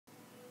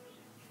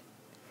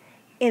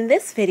In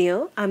this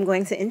video, I'm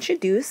going to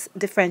introduce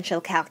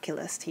differential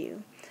calculus to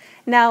you.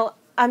 Now,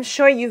 I'm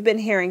sure you've been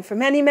hearing for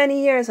many,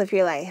 many years of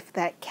your life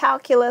that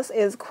calculus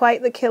is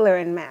quite the killer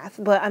in math,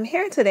 but I'm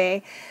here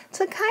today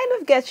to kind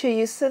of get you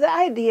used to the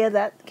idea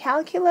that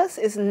calculus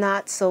is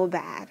not so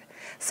bad.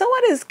 So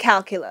what is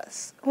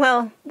calculus?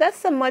 Well,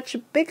 that's a much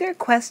bigger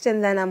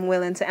question than I'm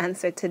willing to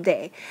answer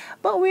today,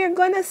 but we're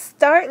going to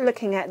start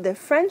looking at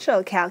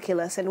differential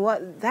calculus and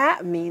what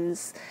that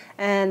means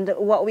and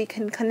what we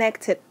can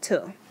connect it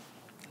to.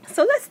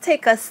 So let's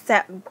take a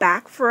step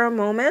back for a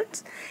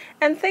moment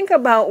and think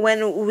about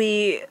when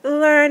we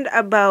learned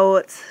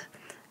about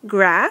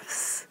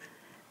graphs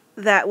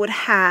that would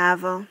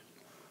have,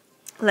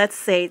 let's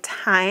say,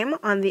 time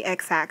on the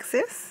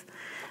x-axis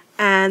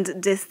and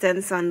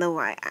distance on the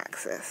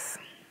y-axis.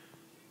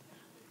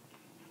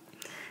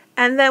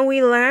 And then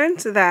we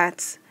learned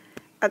that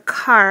a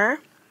car,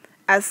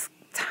 as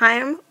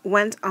time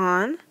went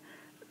on,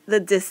 the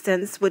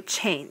distance would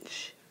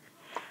change.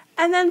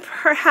 And then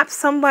perhaps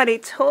somebody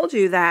told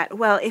you that,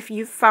 well, if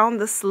you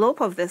found the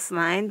slope of this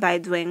line by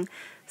doing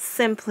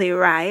simply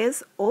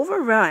rise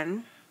over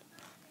run,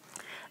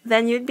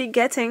 then you'd be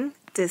getting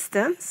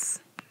distance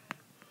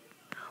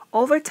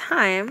over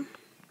time,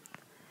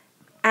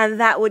 and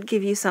that would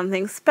give you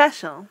something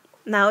special.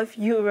 Now, if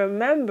you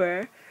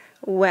remember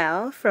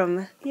well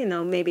from,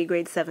 maybe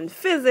grade 7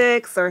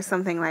 physics or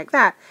something like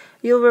that,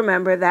 you'll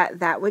remember that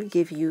that would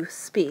give you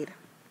speed.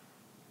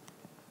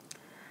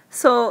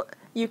 So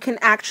you can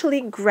actually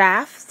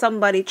graph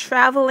somebody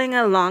traveling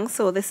along.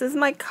 So this is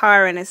my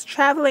car and it's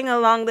traveling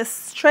along this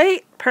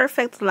straight,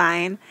 perfect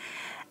line.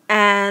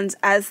 And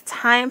as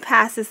time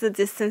passes, the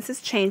distance is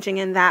changing,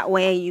 and that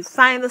way you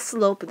find the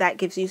slope that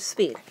gives you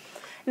speed.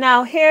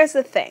 Now, here's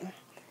the thing.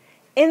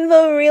 In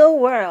the real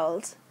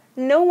world,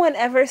 no one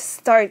ever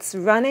starts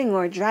running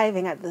or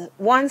driving at the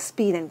one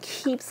speed and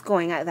keeps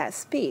going at that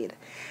speed.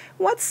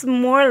 What's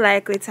more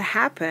likely to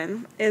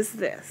happen is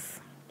this.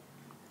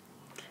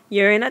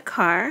 You're in a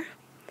car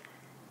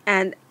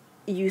and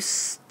you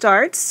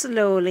start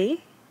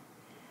slowly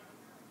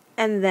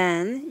and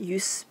then you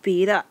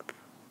speed up.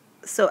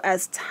 So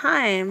as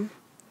time,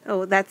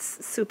 oh,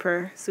 that's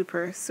super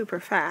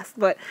fast,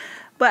 but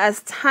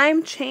as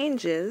time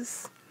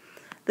changes,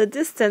 the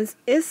distance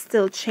is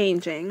still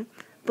changing,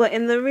 but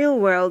in the real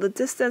world, the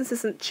distance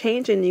isn't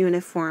changing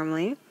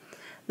uniformly.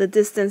 The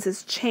distance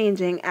is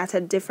changing at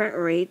a different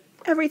rate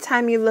every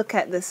time you look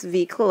at this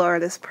vehicle or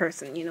this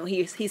person.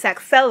 He's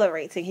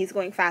accelerating, he's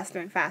going faster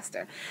and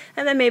faster.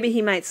 And then maybe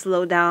he might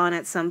slow down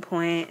at some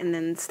point and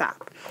then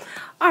stop.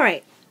 All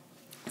right,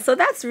 so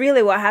that's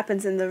really what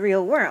happens in the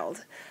real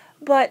world.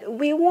 But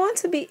we want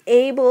to be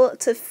able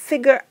to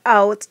figure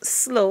out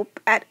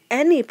slope at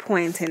any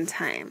point in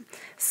time.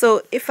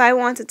 So if I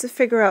wanted to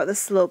figure out the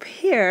slope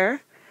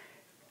here,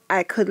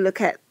 I could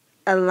look at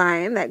a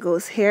line that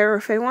goes here, or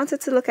if I wanted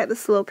to look at the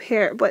slope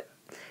here, but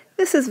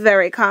this is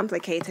very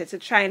complicated to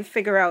try and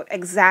figure out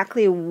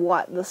exactly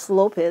what the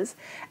slope is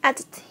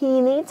at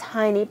teeny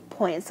tiny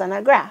points on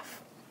a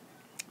graph.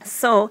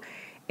 So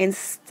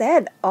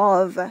instead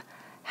of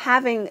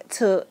having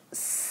to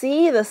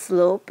see the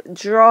slope,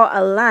 draw a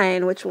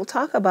line, which we'll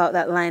talk about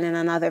that line in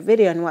another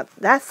video and what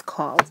that's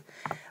called,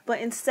 but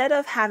instead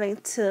of having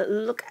to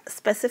look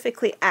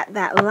specifically at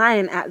that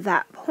line at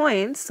that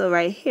point, so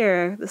right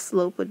here, the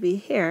slope would be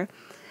here,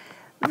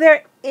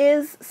 there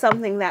is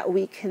something that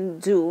we can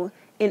do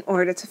in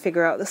order to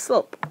figure out the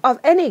slope of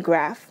any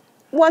graph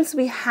once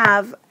we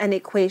have an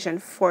equation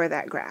for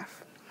that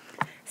graph.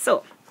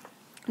 So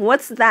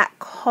what's that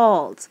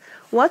called?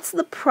 What's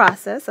the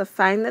process of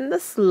finding the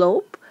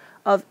slope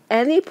of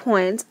any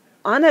point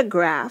on a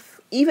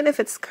graph, even if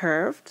it's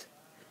curved?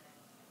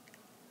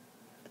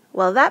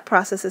 Well, that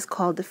process is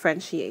called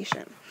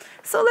differentiation.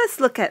 So let's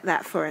look at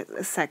that for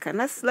a second.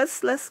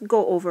 Let's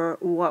go over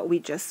what we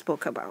just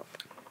spoke about.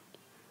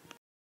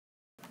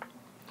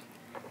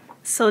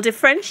 So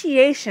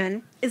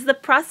differentiation is the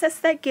process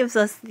that gives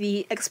us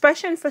the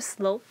expression for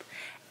slope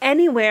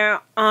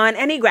anywhere on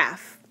any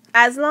graph,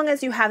 as long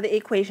as you have the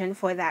equation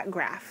for that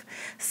graph.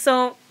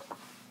 So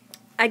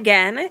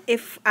again,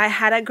 if I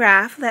had a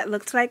graph that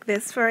looked like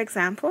this, for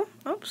example,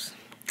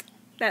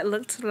 that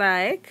looked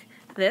like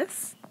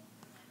this,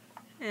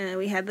 and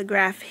we had the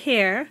graph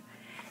here,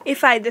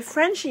 if I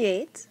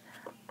differentiate,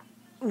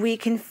 we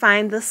can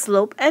find the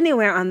slope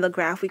anywhere on the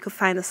graph. We could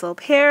find the slope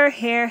here,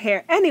 here,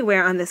 here,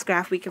 anywhere on this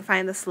graph we can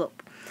find the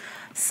slope.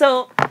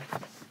 So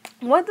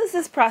what does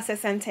this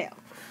process entail?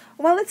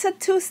 Well, it's a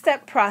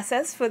two-step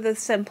process for the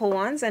simple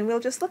ones, and we'll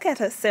just look at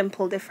a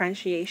simple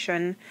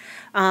differentiation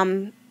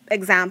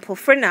example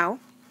for now.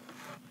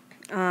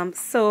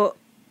 So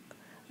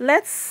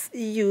let's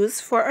use,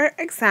 for our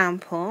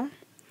example,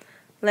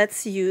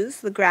 let's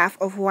use the graph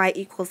of y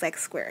equals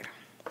x squared,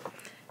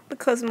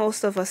 because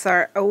most of us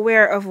are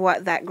aware of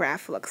what that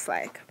graph looks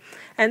like.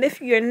 And if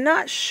you're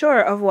not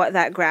sure of what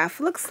that graph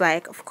looks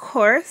like, of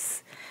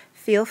course,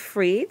 feel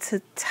free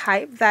to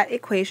type that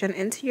equation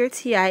into your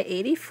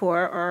TI-84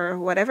 or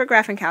whatever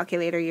graphing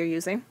calculator you're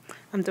using.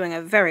 I'm doing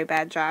a very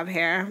bad job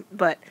here,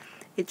 but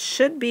it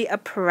should be a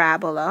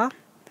parabola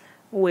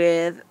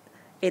with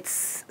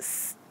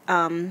its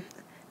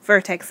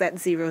vertex at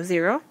 0,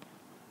 0.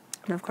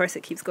 And of course,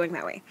 it keeps going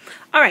that way.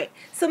 All right,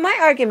 so my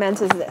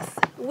argument is this.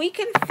 We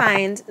can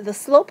find the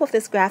slope of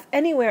this graph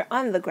anywhere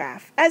on the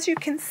graph. As you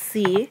can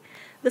see,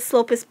 the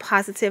slope is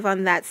positive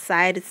on that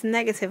side. It's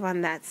negative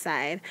on that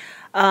side.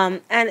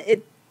 And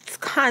it's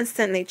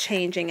constantly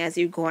changing as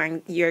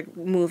you're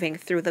moving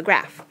through the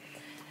graph.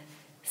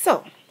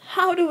 So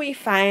how do we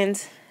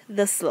find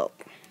the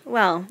slope?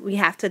 Well, we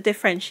have to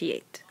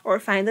differentiate or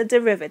find the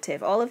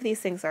derivative. All of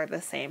these things are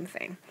the same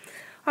thing.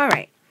 All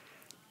right.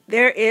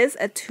 There is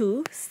a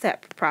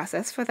two-step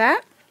process for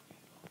that.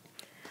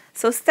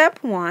 So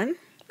step 1,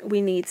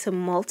 we need to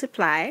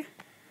multiply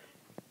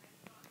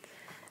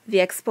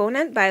the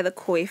exponent by the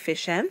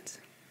coefficient.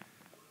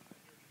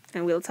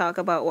 And we'll talk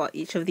about what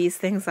each of these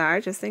things are,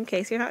 just in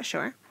case you're not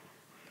sure.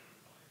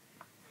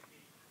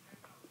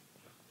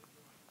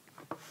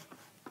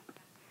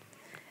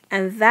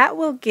 And that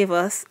will give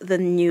us the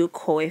new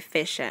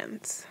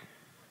coefficient.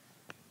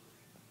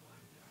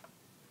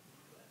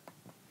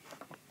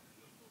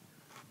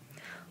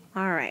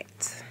 All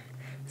right,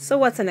 so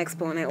what's an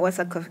exponent? What's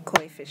a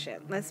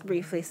coefficient? Let's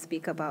briefly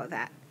speak about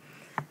that.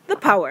 The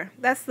power,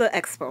 that's the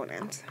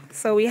exponent.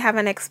 So we have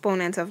an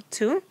exponent of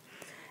 2,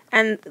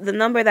 and the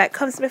number that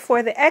comes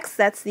before the x,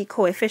 that's the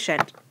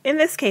coefficient. In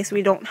this case,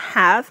 we don't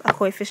have a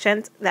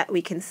coefficient that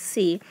we can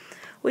see,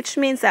 which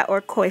means that our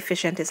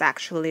coefficient is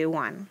actually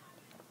 1.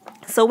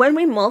 So when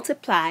we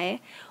multiply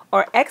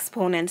our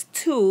exponent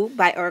 2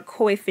 by our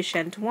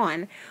coefficient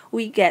 1,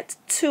 we get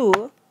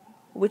 2,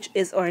 which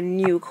is our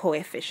new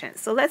coefficient.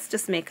 So let's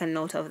just make a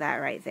note of that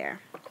right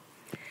there.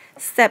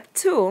 Step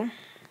 2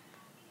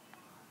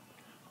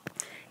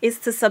 is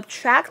to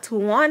subtract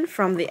 1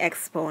 from the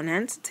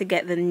exponent to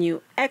get the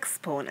new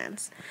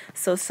exponent.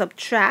 So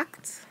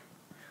subtract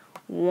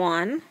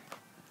 1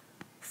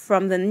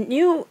 from the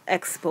new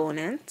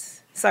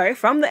exponent,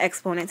 from the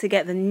exponent to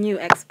get the new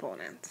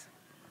exponent.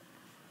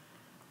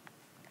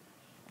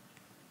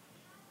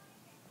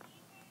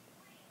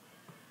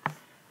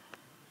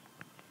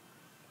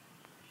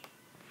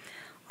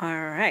 All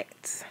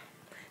right,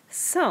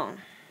 so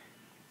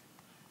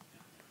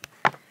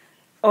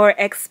our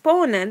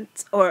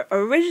exponent, or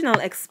original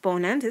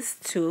exponent, is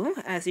 2,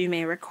 as you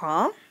may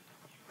recall.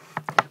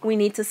 We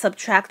need to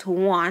subtract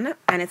 1,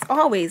 and it's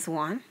always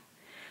 1.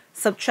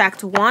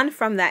 Subtract 1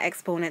 from that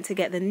exponent to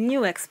get the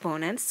new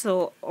exponent.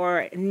 So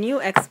our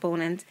new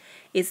exponent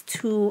is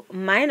 2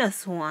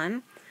 minus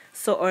 1.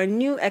 So our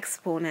new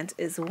exponent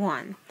is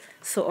 1.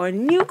 So our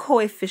new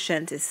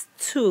coefficient is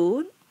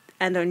 2.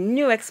 And our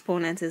new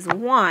exponent is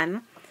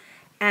 1,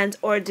 and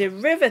our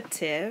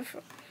derivative,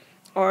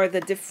 or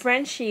the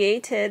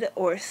differentiated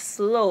or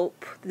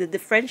slope, the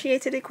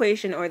differentiated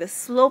equation or the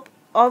slope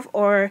of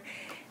our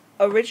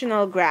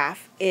original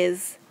graph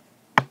is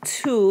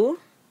 2,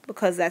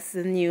 because that's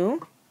the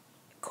new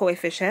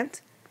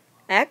coefficient,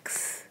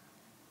 x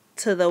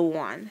to the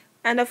 1.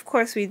 And of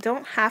course, we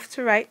don't have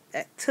to write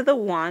to the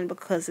 1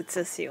 because it's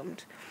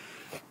assumed.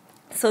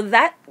 So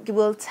that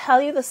will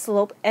tell you the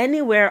slope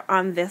anywhere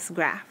on this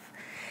graph.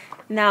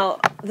 Now,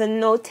 the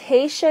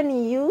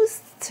notation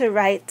used to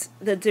write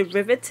the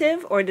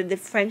derivative or the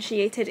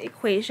differentiated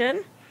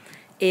equation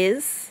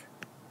is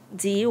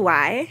dy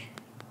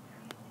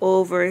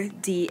over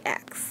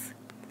dx.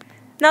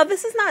 Now,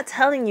 this is not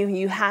telling you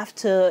you have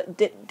to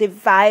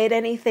divide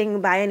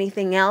anything by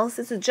anything else.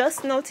 It's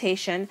just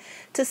notation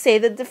to say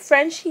the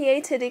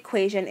differentiated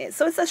equation is.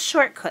 So it's a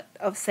shortcut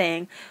of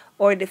saying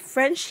our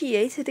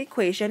differentiated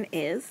equation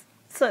is.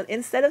 So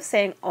instead of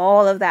saying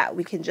all of that,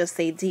 we can just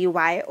say dy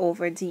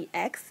over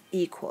dx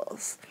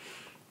equals.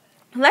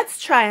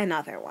 Let's try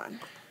another one.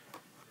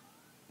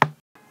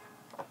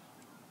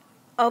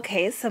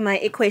 Okay, so my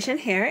equation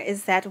here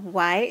is that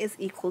y is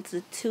equal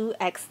to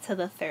 2x to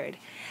the third.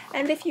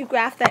 And if you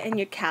graph that in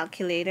your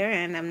calculator,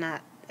 and I'm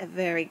not a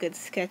very good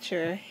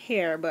sketcher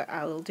here, but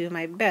I will do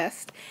my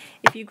best.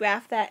 If you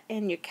graph that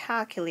in your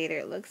calculator,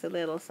 it looks a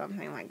little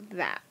something like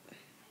that.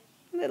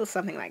 A little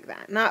something like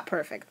that. Not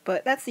perfect,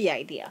 but that's the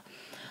idea.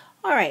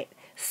 All right,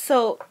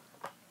 so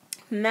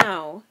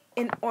now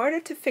in order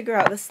to figure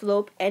out the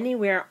slope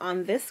anywhere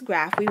on this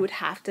graph, we would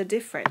have to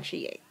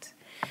differentiate.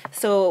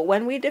 So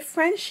when we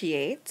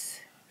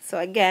differentiate, so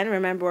again,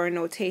 remember our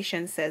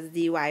notation says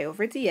dy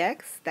over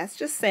dx. That's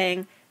just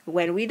saying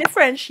when we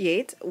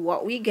differentiate,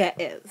 what we get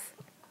is.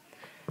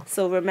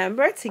 So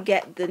remember, to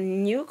get the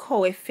new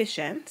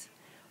coefficient,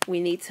 we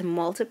need to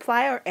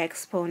multiply our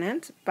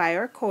exponent by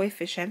our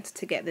coefficient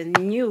to get the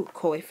new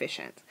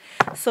coefficient.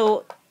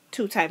 So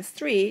 2 times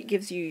 3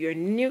 gives you your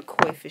new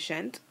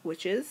coefficient,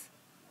 which is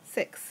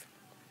 6.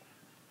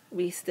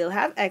 We still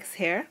have x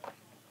here.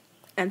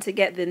 And to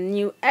get the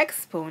new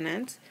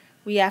exponent,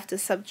 we have to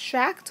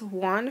subtract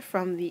 1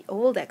 from the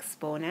old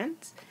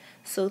exponent.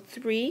 So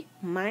 3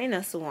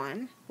 minus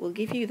 1 will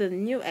give you the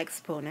new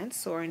exponent.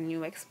 So our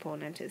new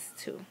exponent is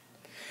 2.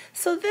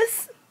 So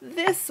this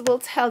will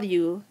tell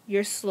you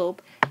your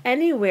slope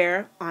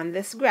anywhere on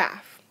this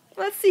graph.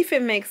 Let's see if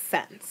it makes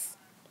sense.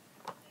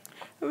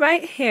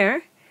 Right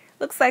here,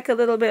 looks like a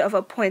little bit of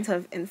a point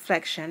of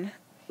inflection,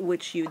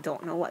 which you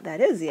don't know what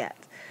that is yet.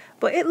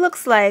 But it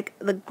looks like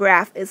the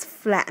graph is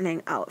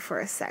flattening out for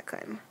a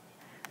second,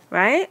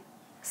 right?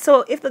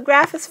 So if the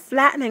graph is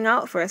flattening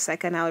out for a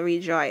second, I'll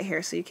redraw it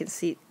here so you can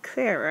see it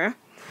clearer.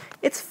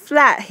 It's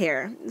flat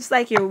here. It's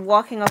like you're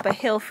walking up a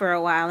hill for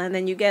a while and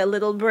then you get a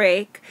little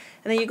break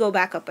and then you go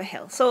back up a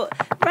hill. So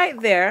right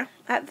there,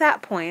 at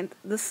that point,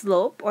 the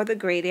slope or the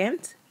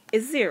gradient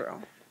is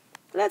 0.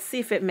 Let's see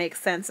if it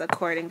makes sense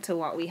according to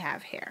what we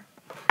have here.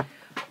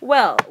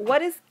 Well,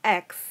 what is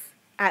x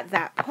at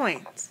that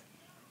point?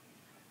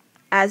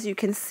 As you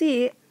can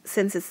see,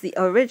 since it's the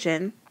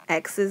origin,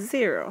 x is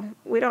 0.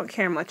 We don't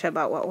care much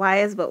about what y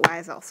is, but y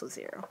is also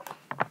 0.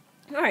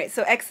 Alright,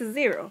 so x is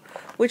 0,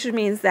 which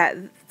means that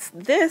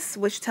this,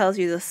 which tells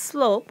you the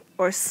slope,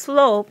 or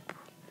slope,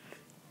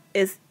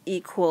 is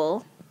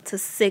equal to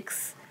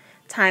 6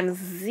 times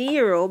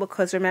 0,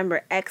 because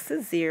remember, x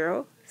is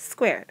 0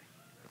 squared.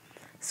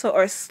 So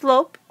our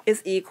slope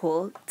is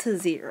equal to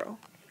 0.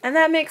 And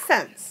that makes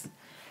sense.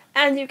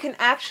 And you can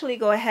actually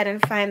go ahead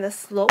and find the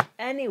slope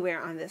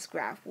anywhere on this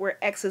graph, where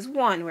x is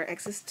 1, where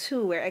x is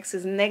 2, where x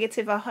is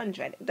negative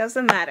 100. It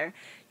doesn't matter.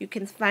 You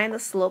can find the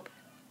slope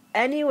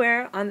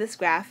anywhere on this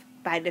graph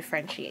by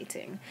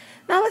differentiating.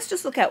 Now let's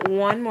just look at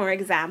one more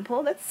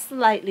example that's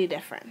slightly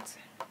different.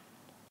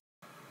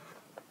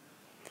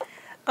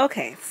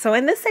 Okay, so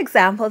in this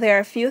example, there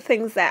are a few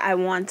things that I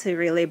want to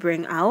really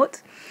bring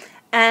out.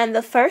 And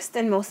the first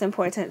and most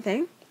important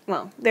thing,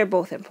 well, they're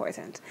both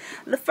important.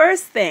 The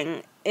first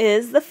thing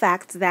is the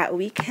fact that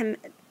we can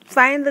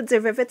find the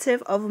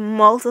derivative of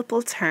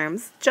multiple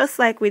terms just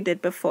like we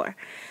did before.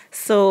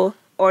 So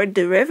our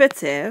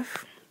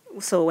derivative,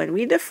 so when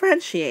we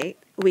differentiate,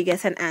 we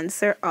get an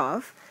answer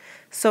of,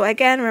 so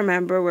again,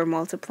 remember, we're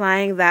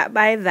multiplying that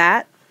by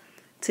that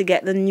to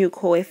get the new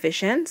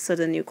coefficient. So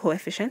the new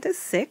coefficient is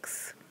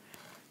 6.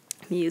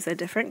 Let me use a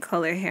different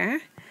color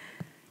here.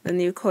 The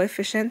new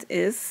coefficient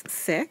is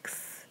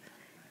 6.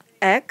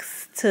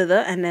 X to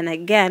the, and then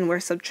again, we're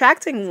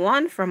subtracting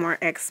 1 from our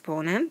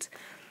exponent.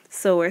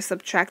 So we're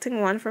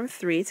subtracting 1 from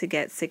 3 to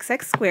get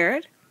 6x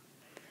squared.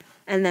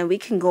 And then we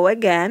can go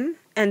again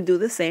and do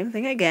the same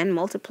thing again,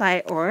 multiply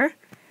our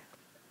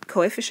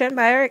coefficient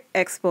by our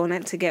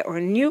exponent to get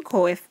our new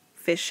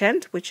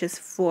coefficient, which is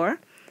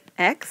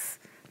 4x.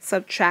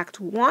 Subtract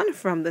 1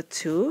 from the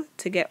 2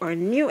 to get our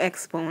new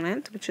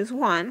exponent, which is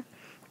 1.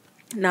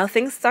 Now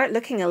things start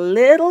looking a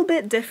little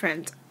bit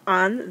different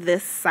on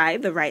this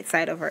side, the right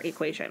side of our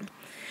equation.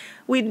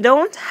 We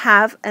don't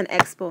have an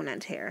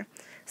exponent here.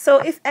 So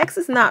if x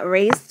is not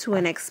raised to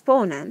an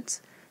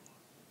exponent,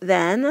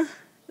 then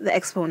the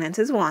exponent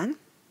is 1.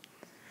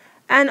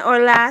 And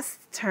our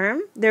last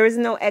term, there is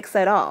no x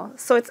at all.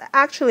 So it's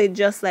actually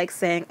just like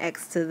saying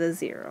x to the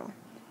 0.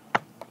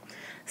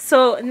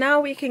 So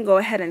now we can go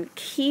ahead and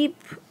keep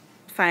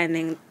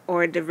finding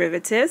our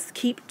derivatives,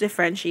 keep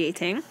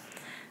differentiating.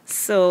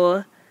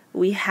 So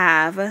we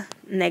have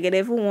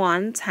negative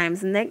 1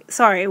 times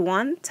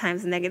 1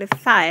 times negative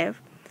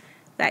 5.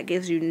 That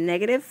gives you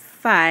negative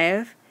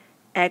 5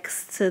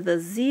 x to the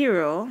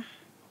 0.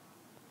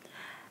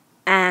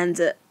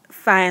 And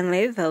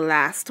finally, the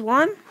last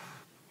one,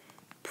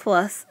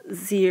 plus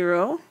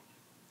 0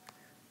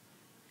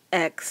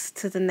 x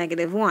to the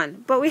negative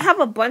 1. But we have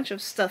a bunch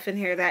of stuff in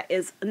here that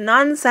is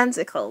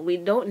nonsensical. We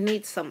don't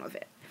need some of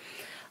it.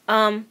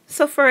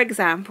 So for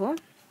example,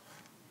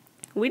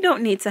 we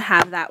don't need to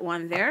have that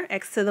 1 there.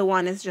 X to the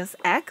 1 is just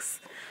x.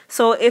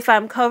 So if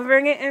I'm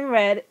covering it in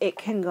red, it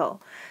can go.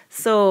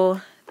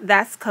 So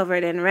that's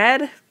covered in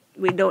red.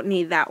 We don't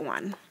need that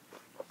 1.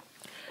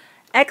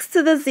 X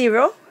to the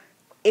 0,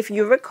 if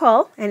you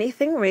recall,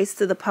 anything raised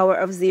to the power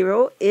of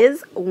 0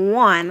 is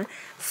 1.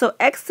 So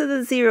x to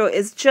the 0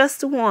 is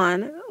just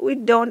 1. We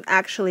don't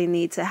actually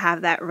need to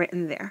have that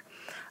written there.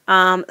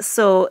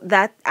 So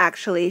that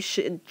actually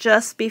should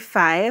just be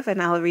 5, and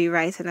I'll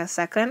rewrite in a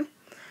second.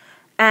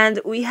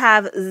 And we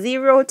have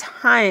 0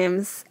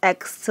 times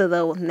x to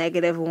the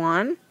negative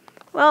 1.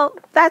 Well,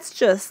 that's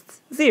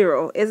just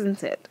 0,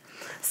 isn't it?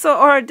 So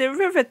our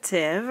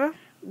derivative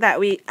that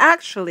we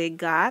actually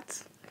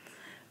got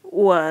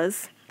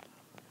was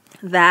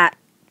that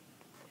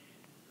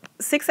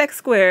 6x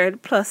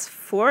squared plus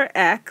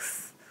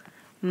 4x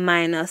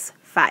minus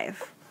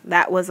 5.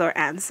 That was our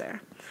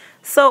answer.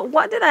 So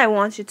what did I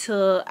want you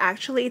to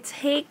actually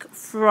take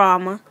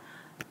from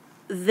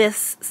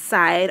this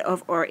side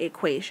of our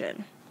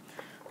equation?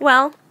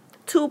 Well,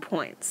 2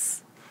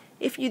 points.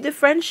 If you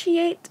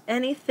differentiate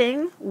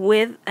anything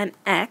with an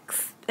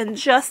x and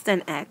just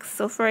an x,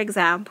 so for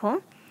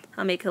example,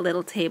 I'll make a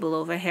little table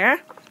over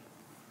here.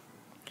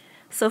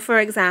 So for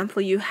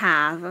example, you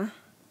have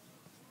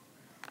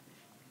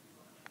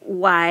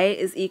y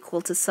is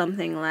equal to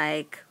something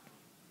like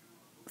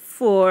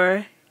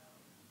 4x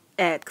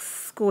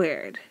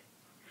squared.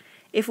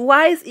 If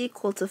y is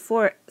equal to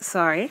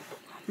 4x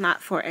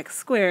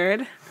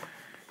squared,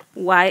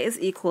 y is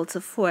equal to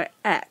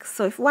 4x.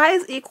 So if y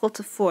is equal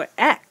to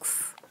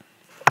 4x,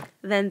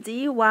 then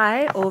dy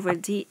over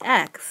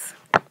dx,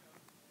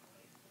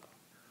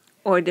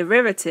 or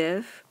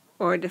derivative,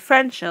 or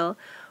differential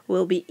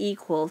will be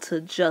equal to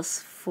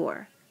just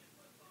 4.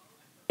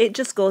 It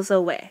just goes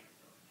away.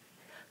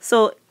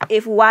 So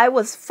if y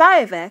was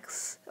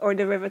 5x, our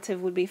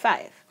derivative would be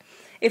 5.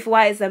 If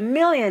y is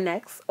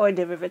 1,000,000x, our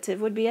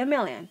derivative would be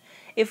 1,000,000.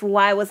 If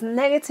y was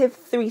negative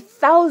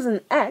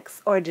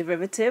 3,000x, our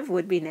derivative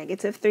would be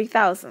negative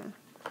 3,000.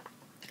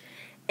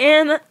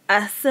 In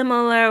a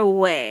similar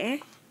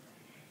way,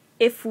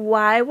 if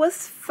y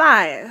was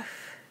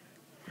 5,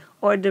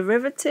 our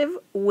derivative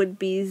would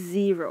be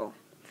 0.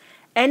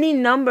 Any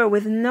number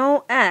with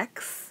no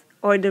x,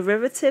 our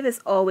derivative is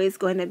always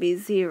going to be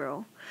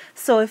 0.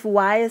 So if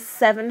y is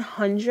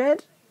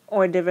 700,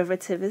 our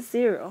derivative is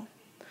 0.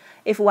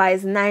 If y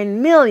is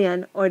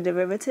 9,000,000, our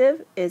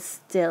derivative is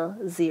still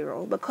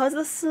 0. Because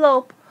the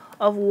slope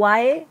of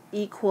y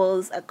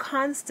equals a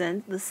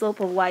constant, the slope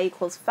of y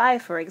equals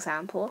 5, for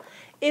example,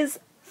 is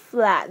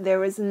flat.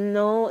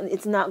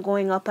 It's not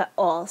going up at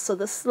all. So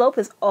the slope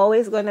is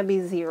always going to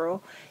be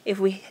 0 if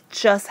we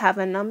just have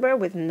a number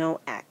with no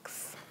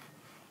x.